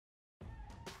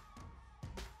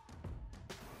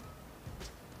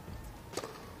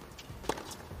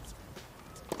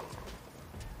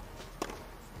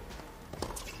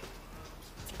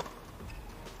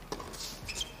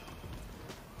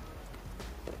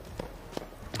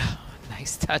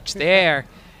Nice touch there.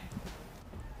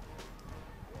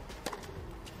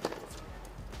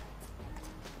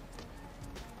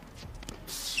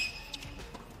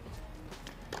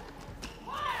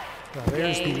 Well,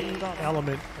 there's the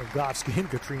element of Gauff's game,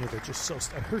 Katrina, that just so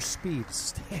her speed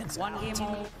stands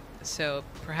out. So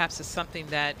perhaps it's something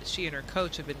that she and her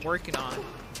coach have been working on.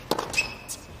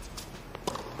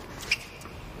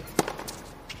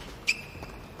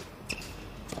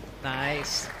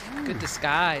 Nice. Good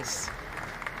disguise.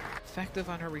 Effective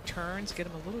on her returns. Get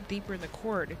him a little deeper in the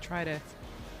court and try to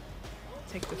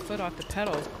take the foot off the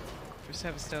pedal for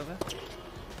Sevastova.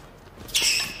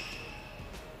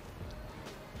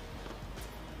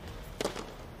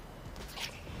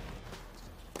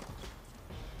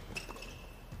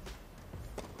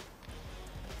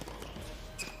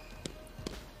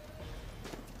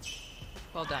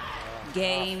 Well done.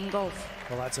 Game Gauff.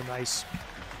 Well, that's a nice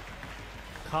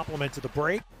compliment to the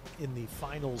break in the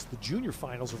finals, the junior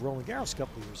finals of Roland Garros a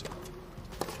couple of years ago.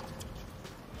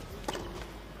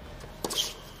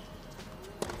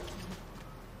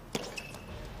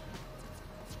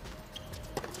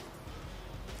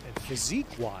 And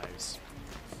physique-wise,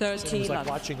 it was like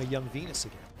watching a young Venus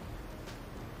again.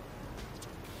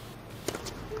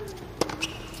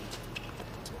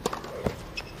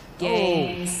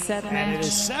 Game, set, and it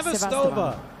is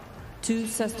Sevastova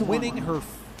 2-1. winning her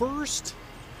first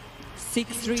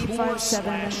 6-3, tour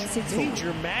 5-7, 6-4.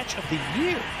 major match of the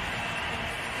year.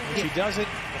 And she does it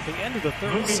at the end of the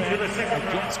third set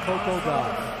against Coco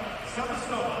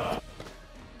Gauff.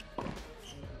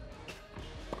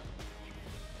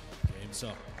 Game's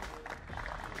up.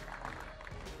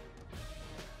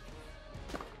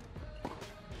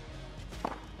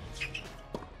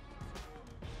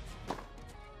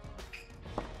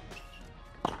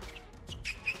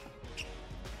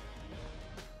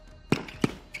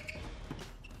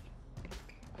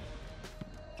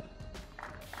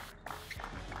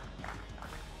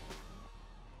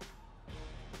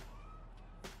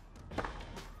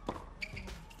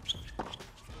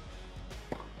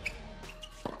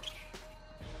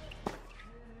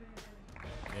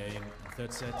 Game,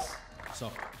 third set,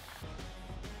 soft.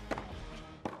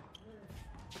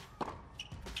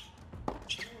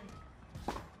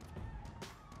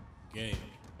 Game,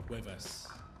 Cuevas.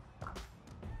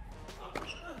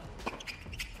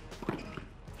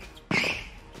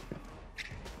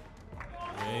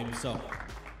 Game, soft.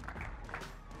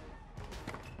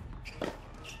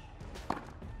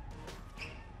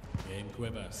 Game,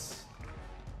 Cuevas.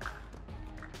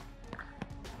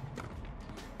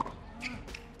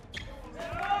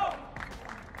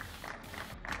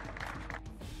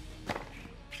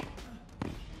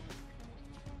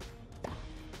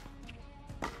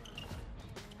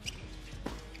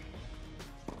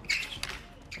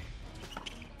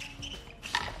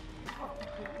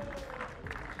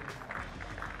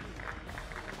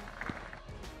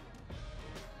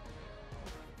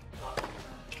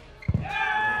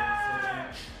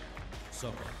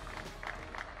 So,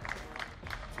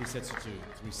 3 sets to 2,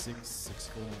 3-6, 6-4,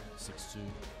 6-2,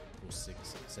 4-6,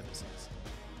 7-6.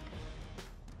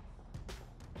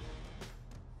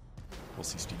 We'll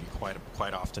see Stevie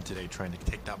quite often today trying to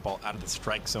take that ball out of the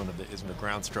strike zone of the Isner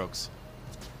ground strokes.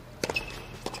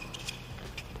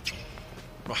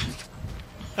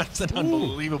 That's an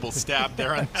unbelievable stab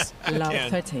there on that. Love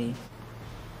 30.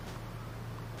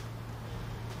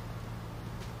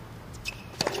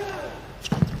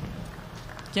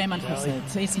 Game on set.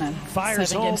 Isner. Fires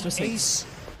 7 home games to 6. ace.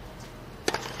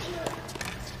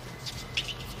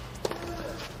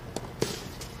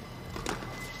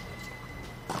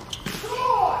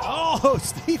 Oh,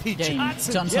 Stevie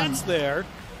Johnson gets there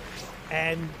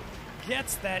and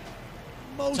gets that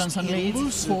most Johnson leads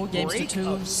elusive 4 games to break 2,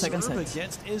 of second serve set.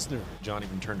 against Isner. John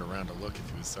even turned around to look if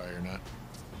he was sorry or not.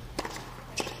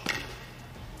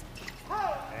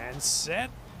 And set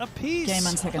a piece. Game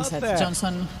on second of set. that.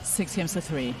 Johnson 6 games to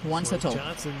 3. 1 set all.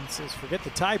 Johnson says, forget the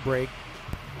tie break.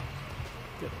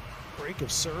 Get a break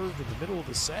of serve in the middle of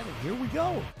the set, and here we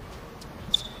go.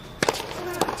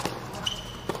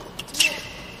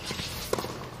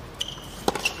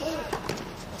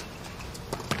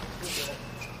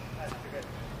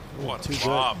 What Too a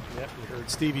lob. good. Yep, we heard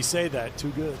Stevie say that.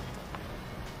 Too good.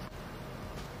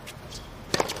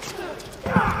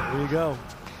 There you go.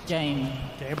 Game.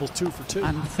 Gamble's 2 for 2.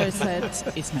 And third set,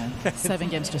 Isner. 7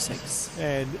 games to 6.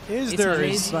 And Isner Isner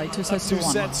leads is by 2 sets to 1. 2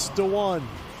 sets to 1.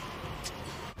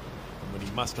 When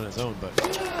he must on his own, but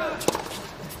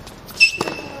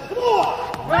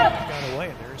Got away,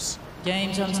 and there's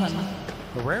Game Johnson.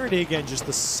 the rarity again. Just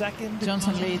the second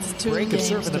Johnson leads 2 break of games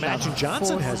serve in to the match, and 1.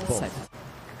 Johnson has Fourth both. set.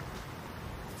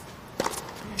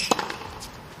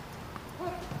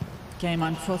 Game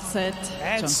on fourth set.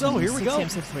 And Johnson, so here we 6 go.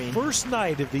 games to 3. First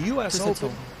night of the U.S. Two sets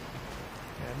Open. all.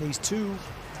 And these two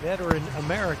veteran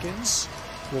Americans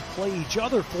will play each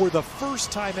other for the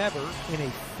first time ever in a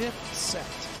fifth set.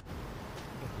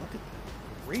 And look at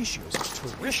the ratios, it's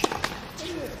terrific.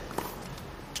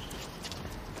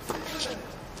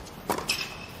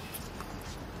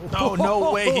 Oh,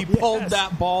 no way. He pulled Yes.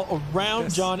 that ball around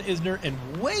Yes. John Isner and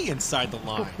way inside the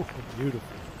line. Beautiful.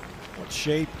 What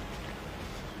shape.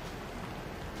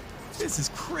 This is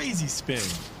crazy spin.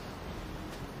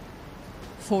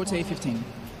 40-15.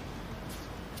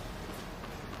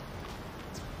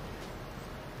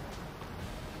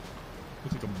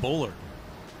 Looks like a bowler.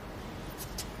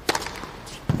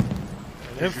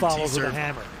 And then your follows with a T-serve.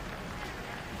 hammer.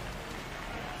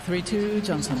 3-2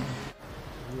 Johnson.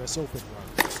 U.S. Open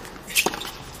run.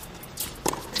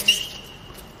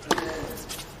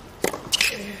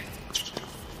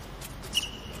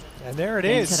 And there it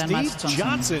Game is, set and match, Steve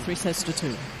Johnson. 3 sets to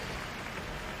 2.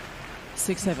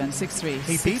 6-7, 6-3.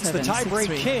 He beats the tie-break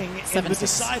king in the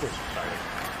decider.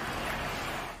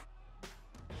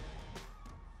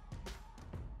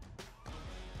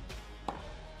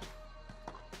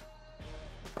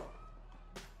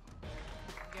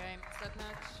 Game, set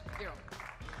match, 0.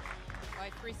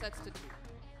 By 3 sets to 2.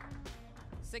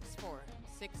 6-4,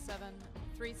 6-7,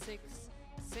 3-6,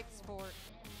 6-4,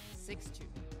 6-2.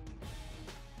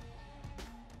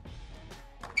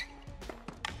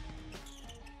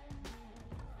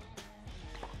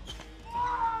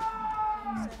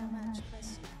 Second match,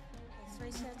 Chris.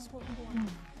 3 sets, 1-1.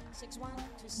 6-1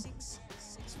 to 6,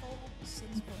 6-4,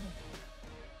 6-4.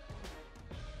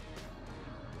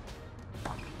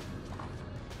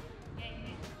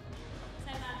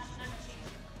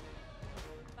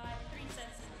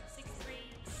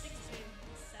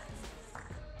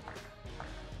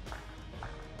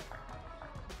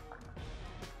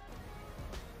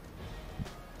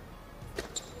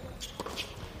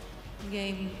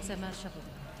 Game, set match, shuffle.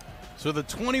 So the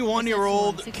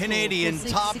 21-year-old Canadian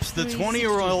tops the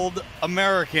 20-year-old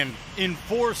American in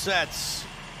 4 sets.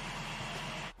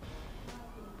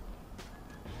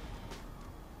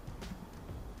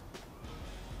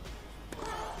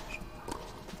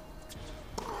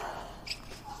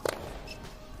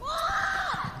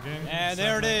 And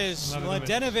there it is.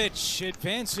 Mladenovic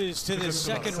advances to the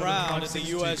second round at the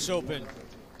U.S. Open.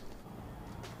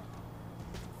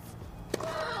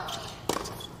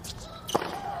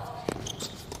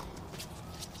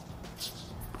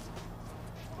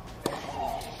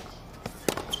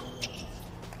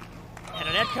 And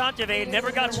Annette Kontaveit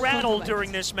never got rattled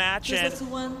during this match,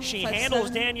 and she handles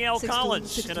Danielle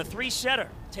Collins in a 3-setter,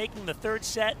 taking the 3rd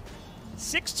set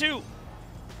 6-2.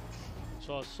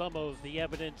 Saw some of the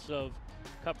evidence of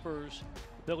Kupfer's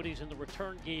abilities in the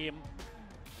return game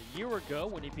a year ago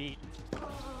when he beat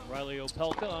Reilly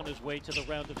Opelka on his way to the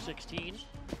round of 16.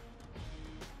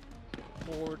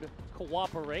 Ford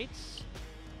cooperates.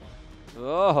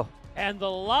 Oh. And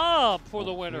the lob for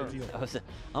the winner. That was an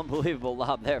unbelievable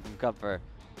lob there from Kupfer.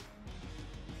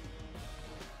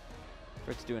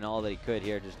 Fritz doing all that he could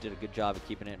here, just did a good job of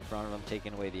keeping it in front of him,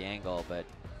 taking away the angle, but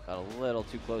got a little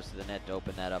too close to the net to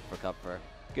open that up for Kupfer.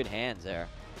 Good hands there.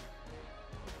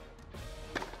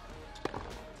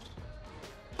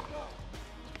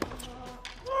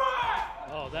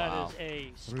 Oh, that is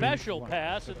a special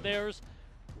pass, and there's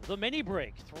the mini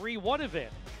break. 3-1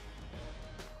 advantage.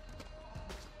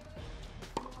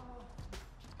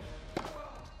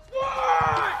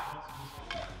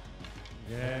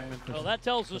 Well, that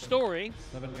tells the story.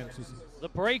 The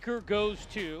breaker goes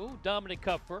to Dominic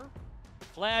Kupfer.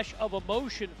 Flash of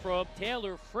emotion from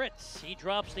Taylor Fritz. He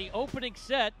drops the opening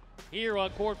set here on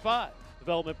Court 5.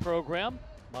 Development program.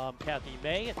 Mom Kathy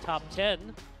May, a top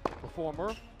 10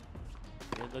 performer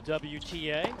in the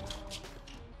WTA.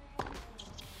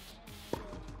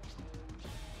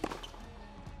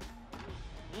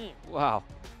 Wow.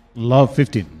 Love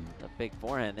 15. A big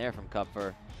forehand there from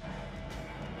Kupfer.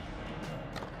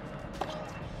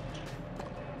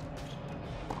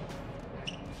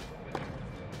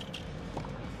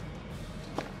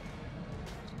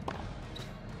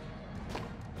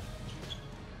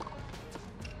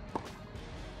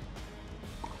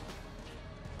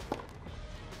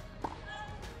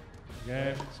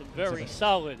 Some very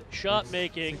solid shot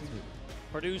making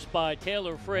produced by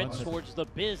Taylor Fritz towards the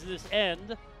business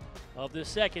end of the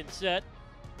second set.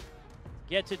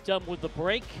 Gets it done with the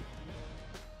break.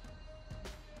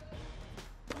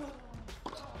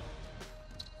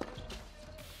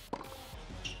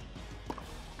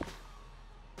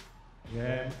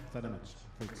 Game, set match.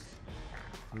 Fritz.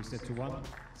 3 set to 1,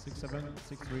 6-7,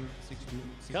 6-3, 6-2,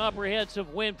 6-4.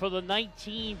 Comprehensive win for the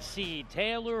 19 seed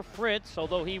Taylor Fritz,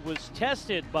 although he was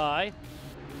tested by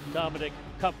Dominic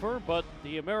Kupfer, but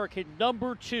the American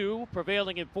 #2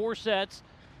 prevailing in 4 sets,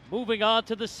 moving on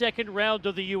to the second round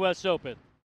of the U.S. Open.